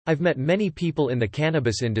I've met many people in the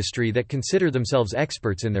cannabis industry that consider themselves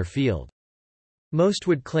experts in their field. Most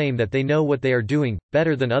would claim that they know what they are doing,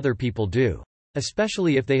 better than other people do,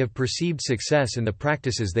 especially if they have perceived success in the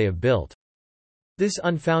practices they have built. This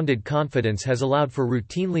unfounded confidence has allowed for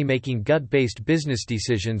routinely making gut-based business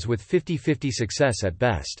decisions with 50-50 success at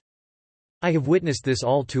best. I have witnessed this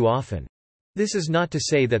all too often. This is not to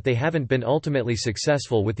say that they haven't been ultimately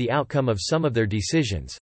successful with the outcome of some of their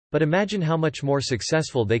decisions, but imagine how much more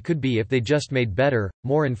successful they could be if they just made better,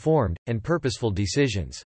 more informed, and purposeful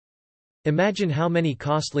decisions. Imagine how many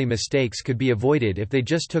costly mistakes could be avoided if they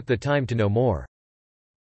just took the time to know more.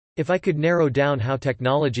 If I could narrow down how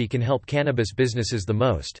technology can help cannabis businesses the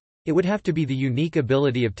most, it would have to be the unique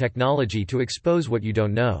ability of technology to expose what you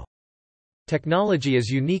don't know. Technology is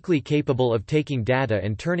uniquely capable of taking data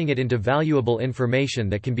and turning it into valuable information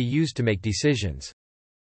that can be used to make decisions.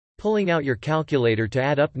 Pulling out your calculator to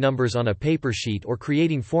add up numbers on a paper sheet or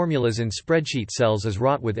creating formulas in spreadsheet cells is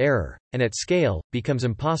wrought with error, and at scale, becomes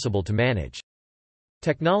impossible to manage.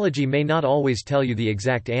 Technology may not always tell you the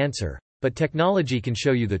exact answer, but technology can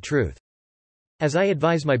show you the truth. As I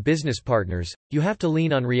advise my business partners, you have to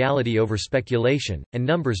lean on reality over speculation, and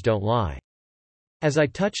numbers don't lie. As I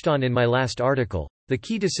touched on in my last article, the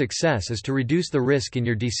key to success is to reduce the risk in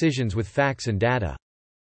your decisions with facts and data.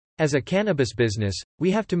 As a cannabis business,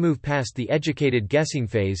 we have to move past the educated guessing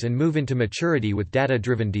phase and move into maturity with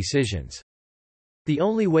data-driven decisions. The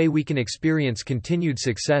only way we can experience continued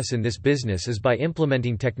success in this business is by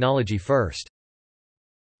implementing technology first.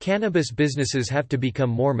 Cannabis businesses have to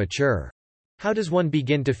become more mature. How does one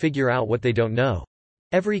begin to figure out what they don't know?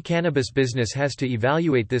 Every cannabis business has to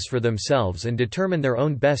evaluate this for themselves and determine their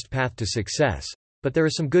own best path to success. But there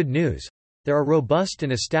is some good news. There are robust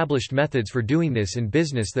and established methods for doing this in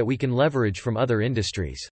business that we can leverage from other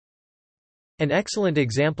industries. An excellent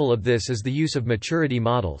example of this is the use of maturity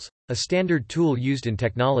models, a standard tool used in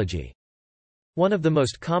technology. One of the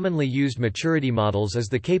most commonly used maturity models is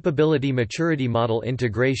the Capability Maturity Model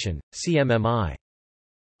Integration, CMMI.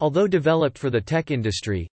 Although developed for the tech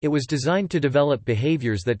industry, it was designed to develop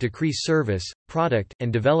behaviors that decrease service, product,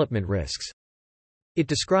 and development risks. It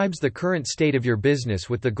describes the current state of your business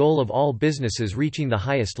with the goal of all businesses reaching the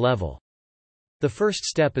highest level. The first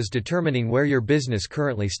step is determining where your business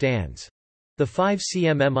currently stands. The 5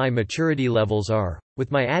 CMMI maturity levels are, with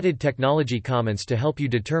my added technology comments to help you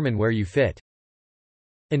determine where you fit.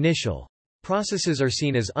 Initial. Processes are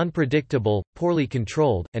seen as unpredictable, poorly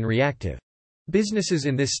controlled, and reactive. Businesses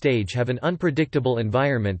in this stage have an unpredictable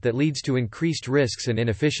environment that leads to increased risks and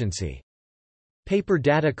inefficiency. Paper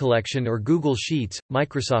data collection or Google Sheets,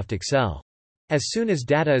 Microsoft Excel. As soon as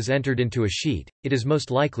data is entered into a sheet, it is most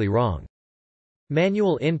likely wrong.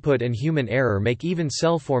 Manual input and human error make even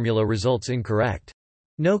cell formula results incorrect.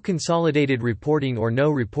 No consolidated reporting or no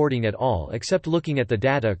reporting at all except looking at the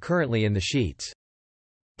data currently in the sheets.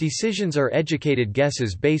 Decisions are educated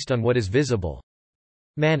guesses based on what is visible.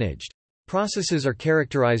 Managed. Processes are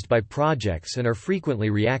characterized by projects and are frequently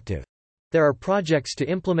reactive. There are projects to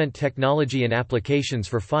implement technology and applications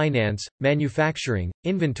for finance, manufacturing,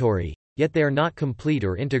 inventory, yet they are not complete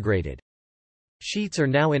or integrated. Sheets are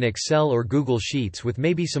now in Excel or Google Sheets with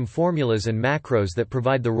maybe some formulas and macros that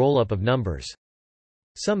provide the roll-up of numbers.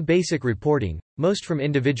 Some basic reporting, most from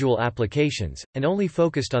individual applications, and only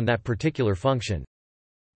focused on that particular function.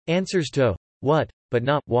 Answers to what, but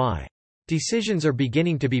not why. Decisions are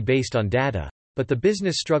beginning to be based on data, but the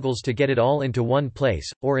business struggles to get it all into one place,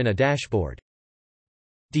 or in a dashboard.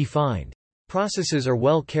 Defined. Processes are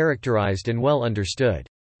well characterized and well understood.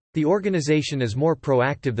 The organization is more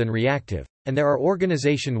proactive than reactive, and there are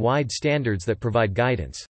organization-wide standards that provide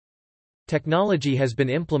guidance. Technology has been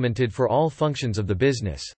implemented for all functions of the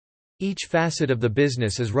business. Each facet of the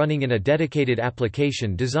business is running in a dedicated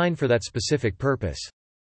application designed for that specific purpose.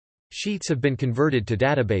 Sheets have been converted to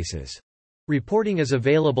databases. Reporting is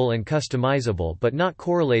available and customizable but not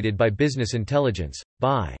correlated by business intelligence,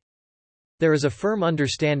 BI. There is a firm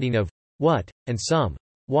understanding of what, and some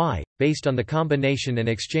why, based on the combination and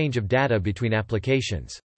exchange of data between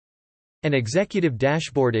applications. An executive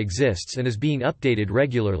dashboard exists and is being updated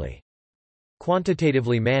regularly.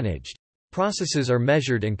 Quantitatively managed. Processes are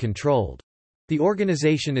measured and controlled. The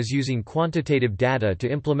organization is using quantitative data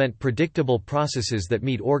to implement predictable processes that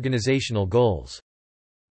meet organizational goals.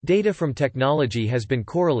 Data from technology has been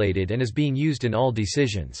correlated and is being used in all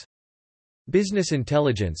decisions. Business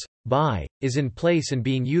intelligence, BI, is in place and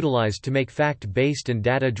being utilized to make fact-based and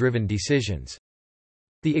data-driven decisions.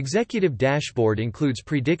 The executive dashboard includes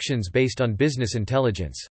predictions based on business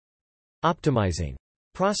intelligence. Optimizing.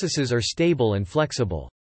 Processes are stable and flexible.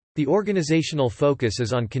 The organizational focus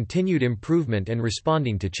is on continued improvement and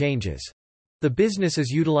responding to changes. The business is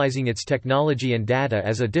utilizing its technology and data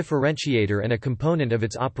as a differentiator and a component of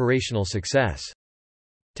its operational success.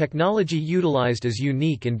 Technology utilized is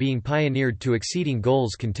unique and being pioneered to exceeding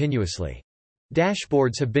goals continuously.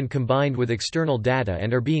 Dashboards have been combined with external data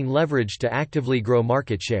and are being leveraged to actively grow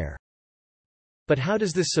market share. But how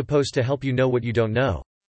does this supposed to help you know what you don't know?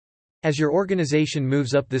 As your organization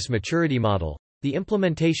moves up this maturity model, the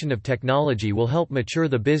implementation of technology will help mature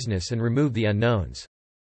the business and remove the unknowns.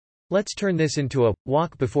 Let's turn this into a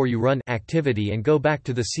walk before you run activity and go back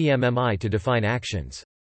to the CMMI to define actions.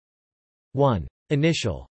 1.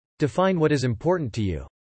 Initial. Define what is important to you.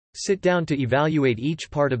 Sit down to evaluate each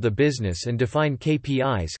part of the business and define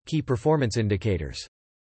KPIs, key performance indicators.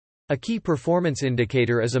 A key performance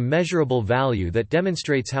indicator is a measurable value that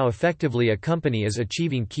demonstrates how effectively a company is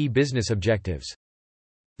achieving key business objectives.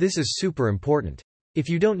 This is super important. If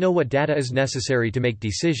you don't know what data is necessary to make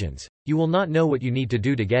decisions, you will not know what you need to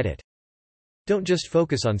do to get it. Don't just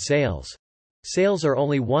focus on sales. Sales are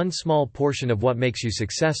only one small portion of what makes you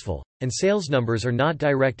successful, and sales numbers are not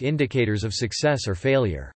direct indicators of success or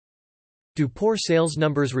failure. Do poor sales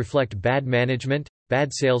numbers reflect bad management,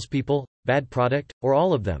 bad salespeople, bad product, or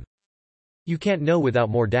all of them? You can't know without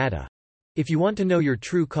more data. If you want to know your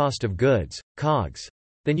true cost of goods, COGS,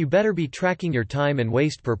 then you better be tracking your time and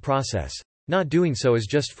waste per process. Not doing so is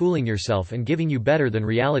just fooling yourself and giving you better than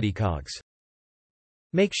reality COGS.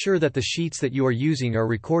 Make sure that the sheets that you are using are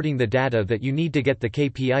recording the data that you need to get the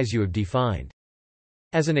KPIs you have defined.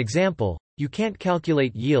 As an example, you can't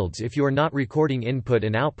calculate yields if you are not recording input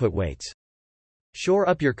and output weights. Shore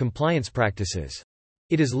up your compliance practices.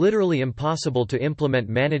 It is literally impossible to implement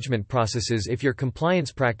management processes if your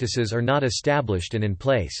compliance practices are not established and in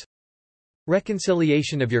place.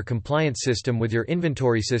 Reconciliation of your compliance system with your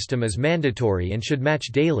inventory system is mandatory and should match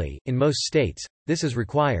daily. In most states, this is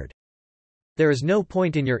required. There is no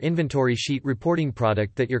point in your inventory sheet reporting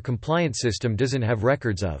product that your compliance system doesn't have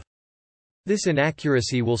records of. This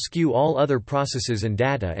inaccuracy will skew all other processes and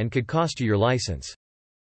data and could cost you your license.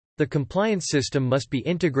 The compliance system must be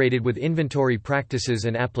integrated with inventory practices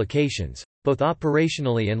and applications, both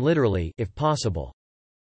operationally and literally, if possible.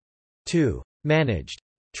 2. Managed.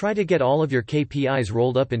 Try to get all of your KPIs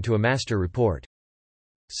rolled up into a master report.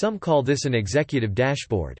 Some call this an executive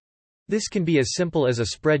dashboard. This can be as simple as a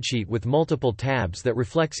spreadsheet with multiple tabs that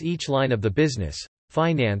reflects each line of the business: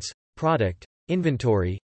 finance, product,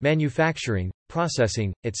 inventory, manufacturing,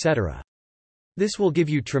 processing, etc. This will give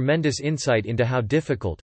you tremendous insight into how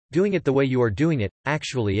difficult doing it the way you are doing it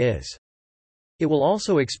actually is. It will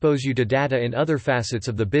also expose you to data in other facets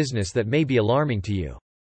of the business that may be alarming to you.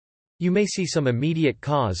 You may see some immediate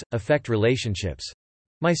cause-effect relationships.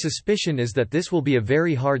 My suspicion is that this will be a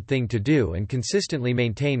very hard thing to do and consistently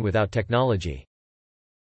maintain without technology.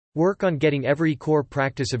 Work on getting every core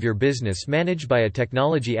practice of your business managed by a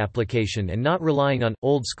technology application and not relying on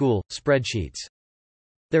old-school spreadsheets.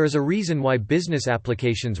 There is a reason why business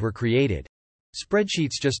applications were created.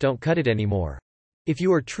 Spreadsheets just don't cut it anymore. If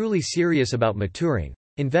you are truly serious about maturing,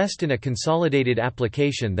 invest in a consolidated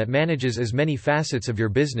application that manages as many facets of your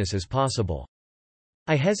business as possible.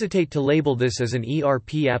 I hesitate to label this as an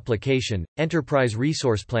ERP application, enterprise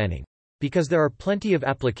resource planning, because there are plenty of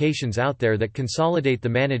applications out there that consolidate the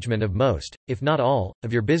management of most, if not all,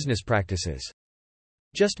 of your business practices.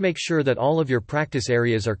 Just make sure that all of your practice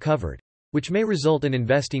areas are covered, which may result in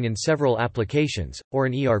investing in several applications, or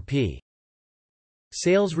an ERP.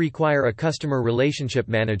 Sales require a customer relationship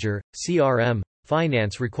manager, CRM,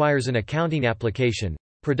 finance requires an accounting application,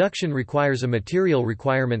 production requires a material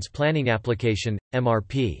requirements planning application,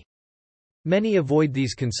 MRP. Many avoid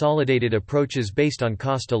these consolidated approaches based on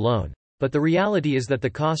cost alone, but the reality is that the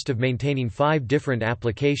cost of maintaining 5 different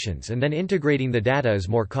applications and then integrating the data is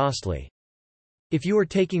more costly. If you are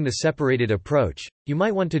taking the separated approach, you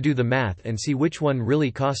might want to do the math and see which one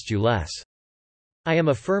really costs you less. I am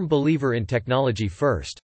a firm believer in technology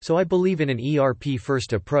first, so I believe in an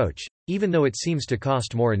ERP-first approach, even though it seems to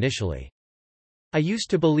cost more initially. I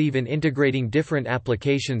used to believe in integrating different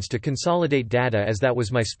applications to consolidate data as that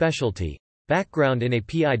was my specialty, background in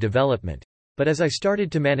API development, but as I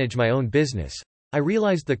started to manage my own business, I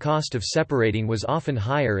realized the cost of separating was often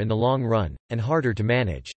higher in the long run, and harder to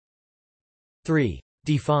manage. 3.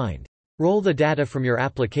 Defined. Roll the data from your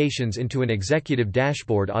applications into an executive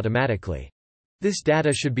dashboard automatically. This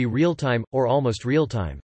data should be real-time, or almost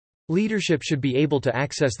real-time. Leadership should be able to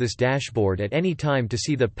access this dashboard at any time to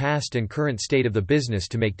see the past and current state of the business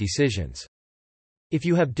to make decisions. If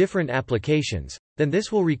you have different applications, then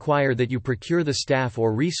this will require that you procure the staff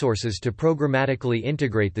or resources to programmatically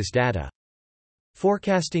integrate this data.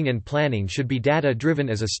 Forecasting and planning should be data-driven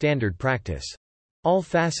as a standard practice. All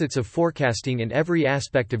facets of forecasting in every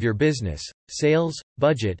aspect of your business, sales,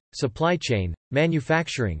 budget, supply chain,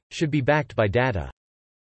 manufacturing, should be backed by data.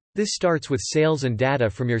 This starts with sales and data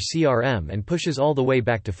from your CRM and pushes all the way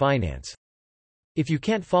back to finance. If you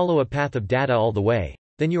can't follow a path of data all the way,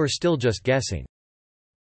 then you are still just guessing.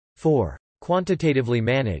 4. Quantitatively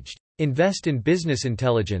managed. Invest in business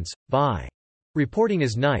intelligence. Buy. Reporting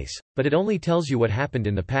is nice, but it only tells you what happened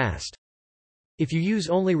in the past. If you use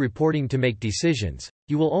only reporting to make decisions,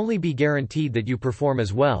 you will only be guaranteed that you perform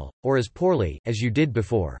as well, or as poorly, as you did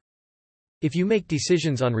before. If you make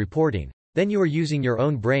decisions on reporting, then you are using your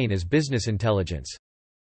own brain as business intelligence.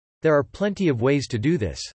 There are plenty of ways to do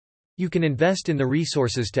this. You can invest in the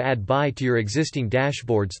resources to add buy to your existing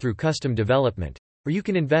dashboards through custom development, or you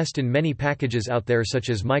can invest in many packages out there such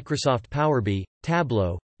as Microsoft Power BI,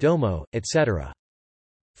 Tableau, Domo, etc.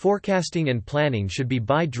 Forecasting and planning should be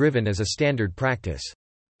buy-driven as a standard practice.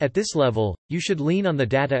 At this level, you should lean on the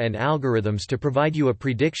data and algorithms to provide you a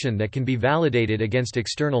prediction that can be validated against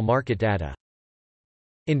external market data.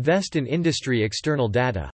 Invest in industry external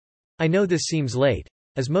data. I know this seems late,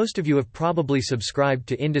 as most of you have probably subscribed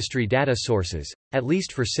to industry data sources, at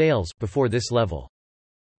least for sales, before this level.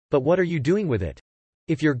 But what are you doing with it?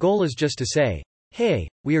 If your goal is just to say, "Hey,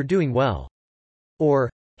 we are doing well," or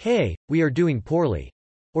 "Hey, we are doing poorly,"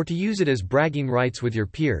 or to use it as bragging rights with your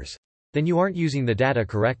peers, then you aren't using the data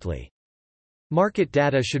correctly. Market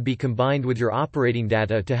data should be combined with your operating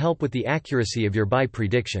data to help with the accuracy of your buy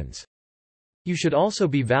predictions. You should also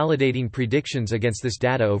be validating predictions against this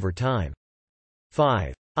data over time.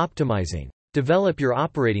 5. Optimizing. Develop your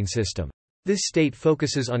operating system. This state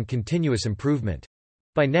focuses on continuous improvement.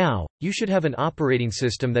 By now, you should have an operating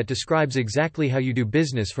system that describes exactly how you do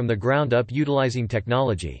business from the ground up utilizing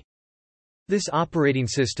technology. This operating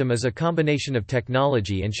system is a combination of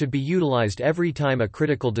technology and should be utilized every time a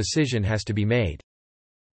critical decision has to be made.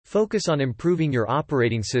 Focus on improving your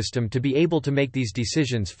operating system to be able to make these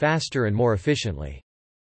decisions faster and more efficiently.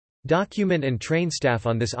 Document and train staff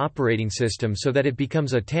on this operating system so that it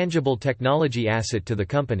becomes a tangible technology asset to the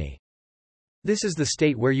company. This is the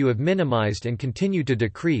state where you have minimized and continue to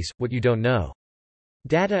decrease what you don't know.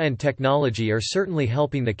 Data and technology are certainly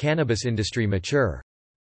helping the cannabis industry mature.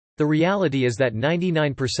 The reality is that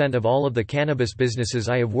 99% of all of the cannabis businesses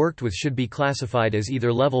I have worked with should be classified as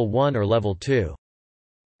either level 1 or level 2.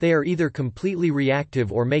 They are either completely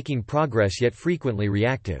reactive or making progress yet frequently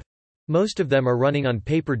reactive. Most of them are running on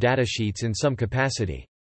paper data sheets in some capacity.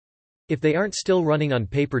 If they aren't still running on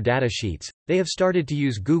paper data sheets, they have started to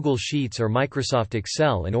use Google Sheets or Microsoft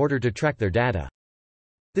Excel in order to track their data.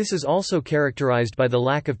 This is also characterized by the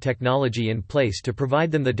lack of technology in place to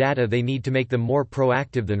provide them the data they need to make them more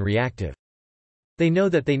proactive than reactive. They know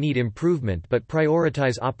that they need improvement but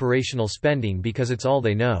prioritize operational spending because it's all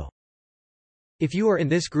they know. If you are in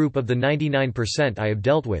this group of the 99% I have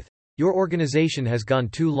dealt with, your organization has gone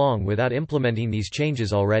too long without implementing these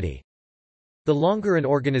changes already. The longer an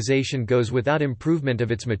organization goes without improvement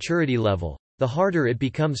of its maturity level, the harder it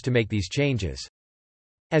becomes to make these changes.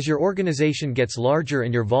 As your organization gets larger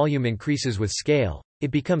and your volume increases with scale,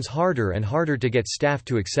 it becomes harder and harder to get staff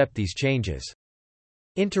to accept these changes.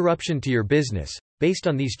 Interruption to your business, based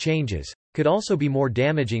on these changes, could also be more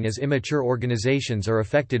damaging as immature organizations are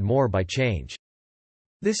affected more by change.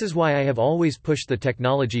 This is why I have always pushed the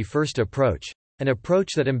technology-first approach, an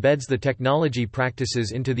approach that embeds the technology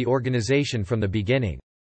practices into the organization from the beginning.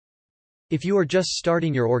 If you are just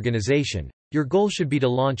starting your organization, your goal should be to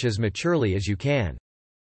launch as maturely as you can.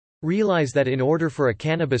 Realize that in order for a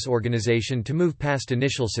cannabis organization to move past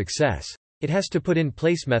initial success, it has to put in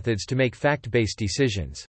place methods to make fact-based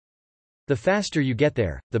decisions. The faster you get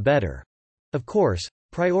there, the better. Of course,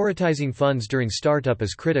 prioritizing funds during startup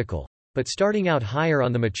is critical, but starting out higher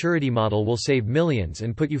on the maturity model will save millions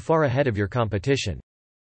and put you far ahead of your competition.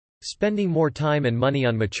 Spending more time and money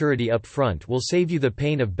on maturity up front will save you the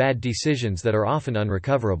pain of bad decisions that are often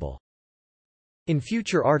unrecoverable. In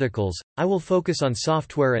future articles, I will focus on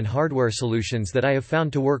software and hardware solutions that I have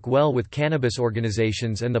found to work well with cannabis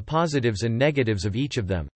organizations and the positives and negatives of each of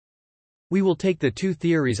them. We will take the two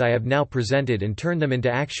theories I have now presented and turn them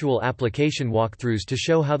into actual application walkthroughs to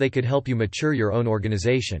show how they could help you mature your own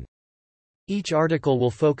organization. Each article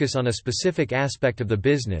will focus on a specific aspect of the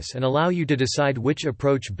business and allow you to decide which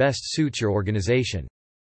approach best suits your organization.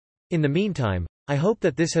 In the meantime, I hope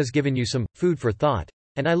that this has given you some food for thought,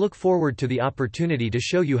 and I look forward to the opportunity to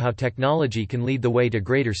show you how technology can lead the way to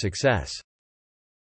greater success.